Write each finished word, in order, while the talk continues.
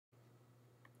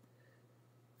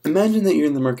Imagine that you're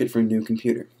in the market for a new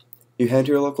computer. You head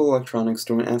to your local electronics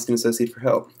store and ask an associate for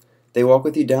help. They walk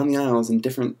with you down the aisles and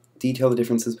detail the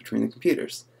differences between the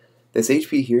computers. This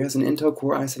HP here has an Intel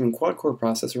Core i7 quad-core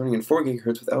processor running at 4 GHz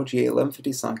with LGA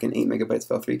 1150 socket and 8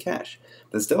 MB of L3 cache.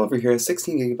 This Dell over here has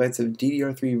 16 GB of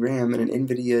DDR3 RAM and an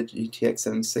NVIDIA GTX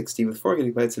 760 with 4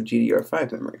 GB of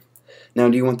GDDR5 memory. Now,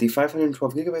 do you want the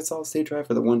 512 GB solid-state drive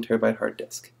or the 1 TB hard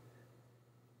disk?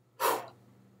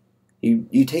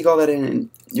 You take all that in and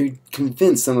you're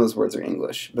convinced some of those words are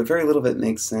English, but very little of it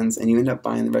makes sense, and you end up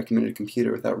buying the recommended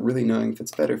computer without really knowing if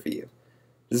it's better for you.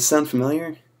 Does this sound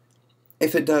familiar?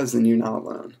 If it does, then you're not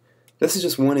alone. This is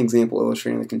just one example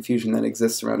illustrating the confusion that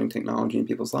exists surrounding technology in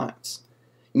people's lives.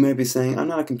 You might be saying, I'm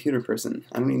not a computer person,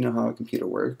 I don't even know how a computer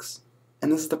works.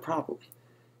 And this is the problem.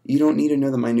 You don't need to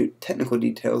know the minute technical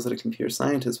details that a computer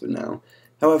scientist would know.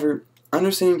 However,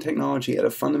 understanding technology at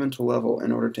a fundamental level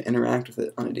in order to interact with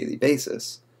it on a daily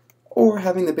basis, or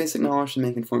having the basic knowledge to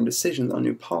make informed decisions on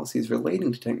new policies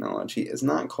relating to technology is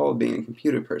not called being a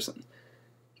computer person.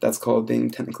 That's called being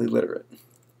technically literate.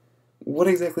 What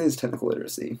exactly is technical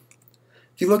literacy?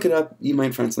 If you look it up, you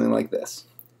might find something like this.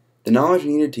 The knowledge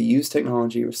needed to use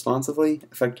technology responsibly,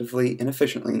 effectively, and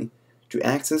efficiently to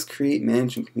access, create,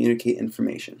 manage, and communicate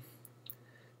information.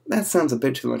 That sounds a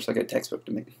bit too much like a textbook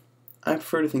to me. I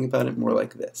prefer to think about it more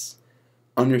like this: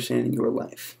 understanding your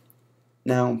life.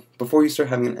 Now, before you start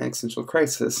having an existential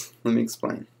crisis, let me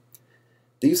explain.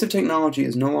 The use of technology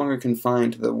is no longer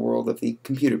confined to the world of the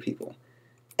computer people.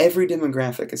 Every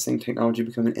demographic is seeing technology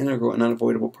become an integral and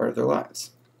unavoidable part of their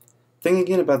lives. Think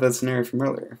again about that scenario from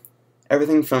earlier.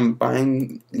 Everything from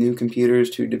buying new computers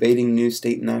to debating new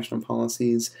state and national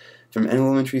policies, from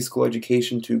elementary school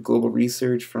education to global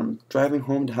research, from driving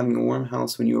home to having a warm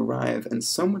house when you arrive, and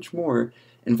so much more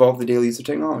involve the daily use of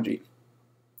technology.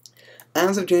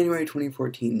 As of January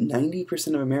 2014,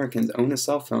 90% of Americans own a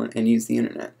cell phone and use the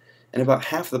internet, and about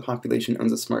half of the population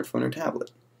owns a smartphone or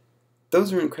tablet.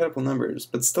 Those are incredible numbers,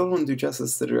 but still don't do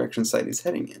justice to the direction society is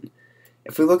heading in.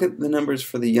 If we look at the numbers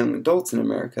for the young adults in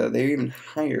America, they're even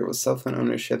higher, with cell phone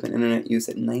ownership and internet use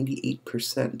at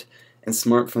 98% and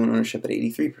smartphone ownership at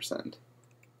 83%.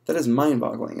 That is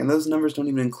mind-boggling, and those numbers don't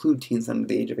even include teens under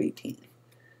the age of 18.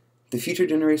 The future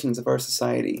generations of our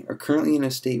society are currently in a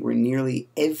state where nearly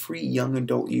every young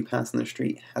adult you pass on the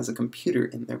street has a computer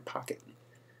in their pocket.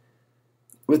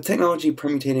 With technology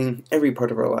permeating every part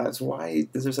of our lives, why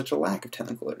is there such a lack of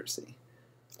technical literacy?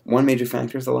 One major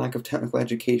factor is the lack of technical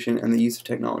education and the use of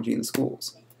technology in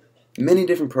schools. Many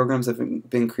different programs have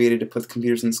been created to put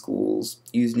computers in schools,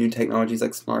 use new technologies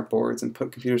like smartboards, and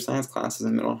put computer science classes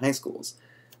in middle and high schools.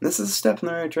 And this is a step in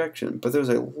the right direction, but there's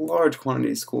a large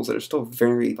quantity of schools that are still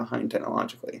very behind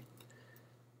technologically.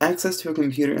 Access to a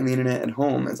computer and the internet at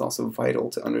home is also vital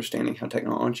to understanding how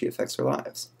technology affects our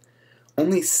lives.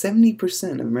 Only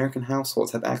 70% of American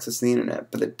households have access to the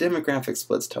internet, but the demographic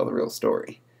splits tell the real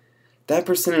story. That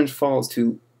percentage falls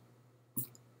for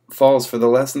the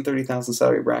less than 30,000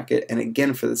 salary bracket, and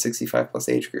again for the 65 plus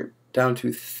age group, down to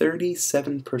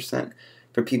 37%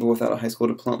 for people without a high school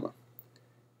diploma.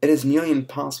 It is nearly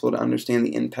impossible to understand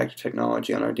the impact of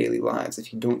technology on our daily lives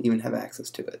if you don't even have access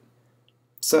to it.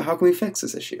 So how can we fix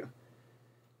this issue?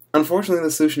 Unfortunately,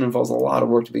 the solution involves a lot of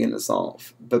work to begin to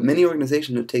solve, but many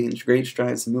organizations have taken great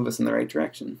strides to move us in the right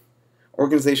direction.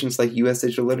 Organizations like U.S.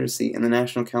 Digital Literacy and the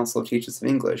National Council of Teachers of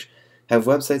English have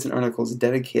websites and articles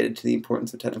dedicated to the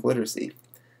importance of technical literacy.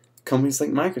 Companies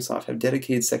like Microsoft have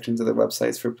dedicated sections of their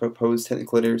websites for proposed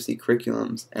technical literacy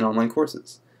curriculums and online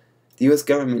courses. The U.S.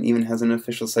 government even has an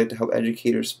official site to help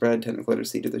educators spread technical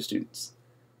literacy to their students.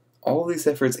 All of these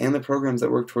efforts and the programs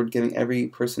that work toward giving every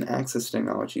person access to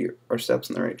technology are steps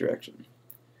in the right direction.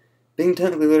 Being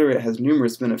technically literate has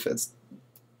numerous benefits,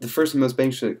 the first and most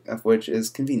basic of which is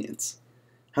convenience.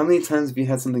 How many times have you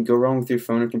had something go wrong with your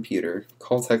phone or computer,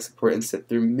 call tech support, and sit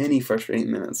through many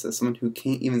frustrating minutes as someone who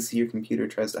can't even see your computer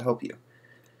tries to help you?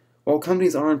 While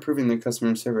companies are improving their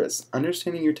customer service,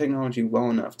 understanding your technology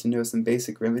well enough to know some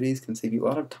basic remedies can save you a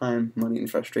lot of time, money, and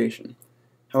frustration.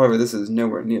 However, this is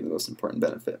nowhere near the most important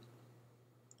benefit.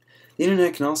 The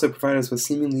internet can also provide us with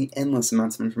seemingly endless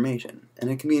amounts of information, and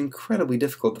it can be incredibly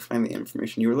difficult to find the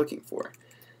information you are looking for.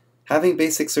 Having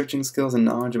basic searching skills and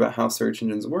knowledge about how search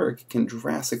engines work can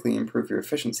drastically improve your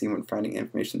efficiency when finding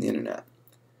information on the internet.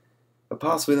 But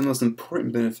possibly the most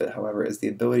important benefit, however, is the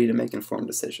ability to make informed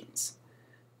decisions.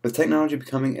 With technology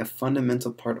becoming a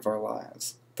fundamental part of our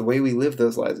lives, the way we live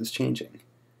those lives is changing.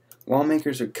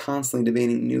 Lawmakers are constantly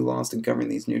debating new laws to govern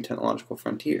these new technological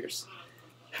frontiers.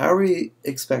 How are we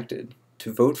expected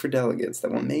to vote for delegates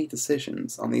that will make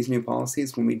decisions on these new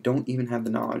policies when we don't even have the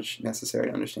knowledge necessary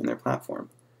to understand their platform?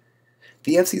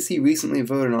 The FCC recently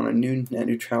voted on a new net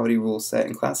neutrality rule set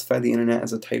and classified the internet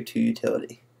as a Type 2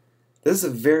 utility. This is a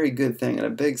very good thing and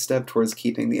a big step towards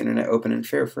keeping the internet open and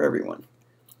fair for everyone.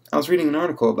 I was reading an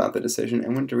article about the decision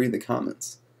and went to read the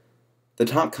comments. The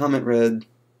top comment read,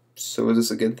 "So is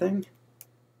this a good thing?"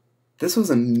 This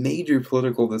was a major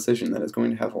political decision that is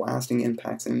going to have lasting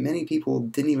impacts, and many people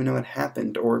didn't even know it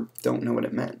happened or don't know what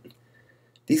it meant.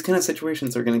 These kind of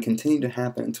situations are going to continue to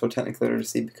happen until technical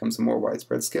literacy becomes a more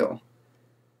widespread skill.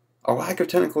 A lack of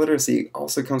technical literacy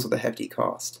also comes with a hefty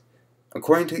cost.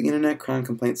 According to the Internet Crime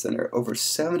Complaint Center, over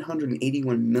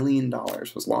 $781 million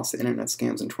was lost to internet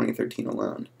scams in 2013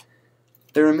 alone.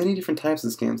 There are many different types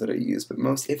of scams that are used, but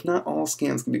most, if not all,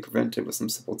 scams can be prevented with some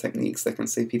simple techniques that can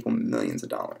save people millions of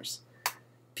dollars.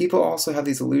 People also have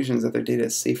these illusions that their data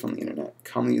is safe on the internet,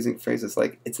 commonly using phrases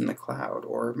like, "it's in the cloud,"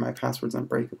 or "my password's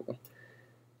unbreakable."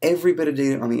 Every bit of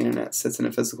data on the internet sits in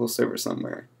a physical server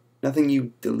somewhere. Nothing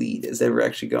you delete is ever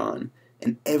actually gone,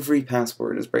 and every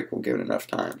password is breakable given enough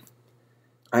time.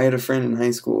 I had a friend in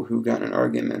high school who got in an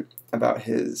argument about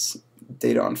his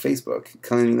data on Facebook,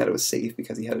 claiming that it was safe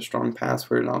because he had a strong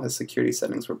password and all his security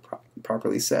settings were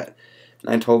properly set. And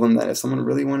I told him that if someone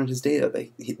really wanted his data,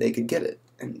 they could get it.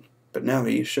 But no,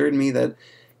 he assured me that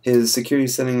his security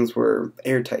settings were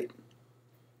airtight.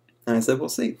 And I said, "We'll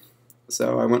see."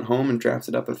 So I went home and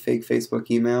drafted up a fake Facebook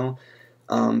email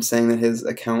saying that his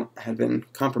account had been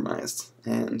compromised,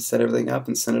 and set everything up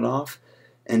and sent it off.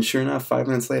 And sure enough, 5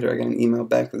 minutes later, I got an email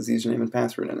back with his username and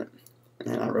password in it.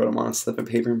 And I wrote him on a slip of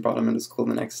paper and brought him into school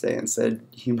the next day and said,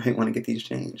 "You might want to get these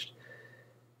changed."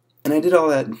 And I did all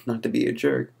that not to be a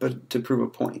jerk, but to prove a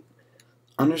point.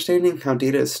 Understanding how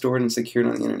data is stored and secured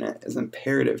on the internet is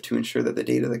imperative to ensure that the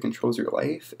data that controls your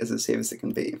life is as safe as it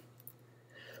can be.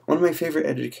 One of my favorite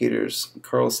educators,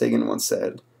 Carl Sagan, once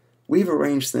said, "We've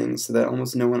arranged things so that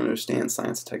almost no one understands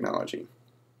science and technology.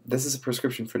 This is a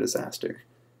prescription for disaster.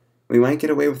 We might get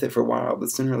away with it for a while,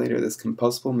 but sooner or later this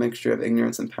compostable mixture of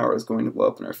ignorance and power is going to blow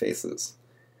up in our faces."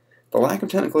 The lack of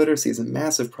technical literacy is a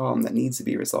massive problem that needs to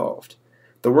be resolved.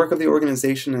 The work of the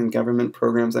organization and government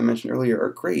programs I mentioned earlier are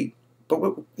great, but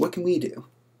what can we do?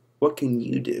 What can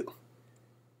you do?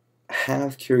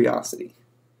 Have curiosity.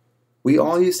 We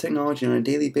all use technology on a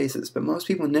daily basis, but most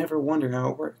people never wonder how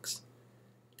it works.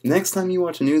 Next time you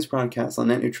watch a news broadcast on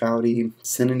net neutrality,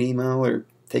 send an email, or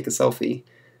take a selfie,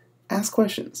 ask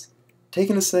questions.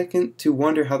 Taking a second to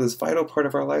wonder how this vital part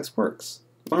of our lives works.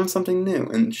 Learn something new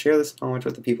and share this knowledge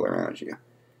with the people around you.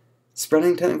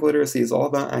 Spreading technical literacy is all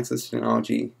about access to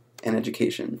technology and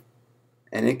education,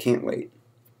 and it can't wait.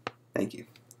 Thank you.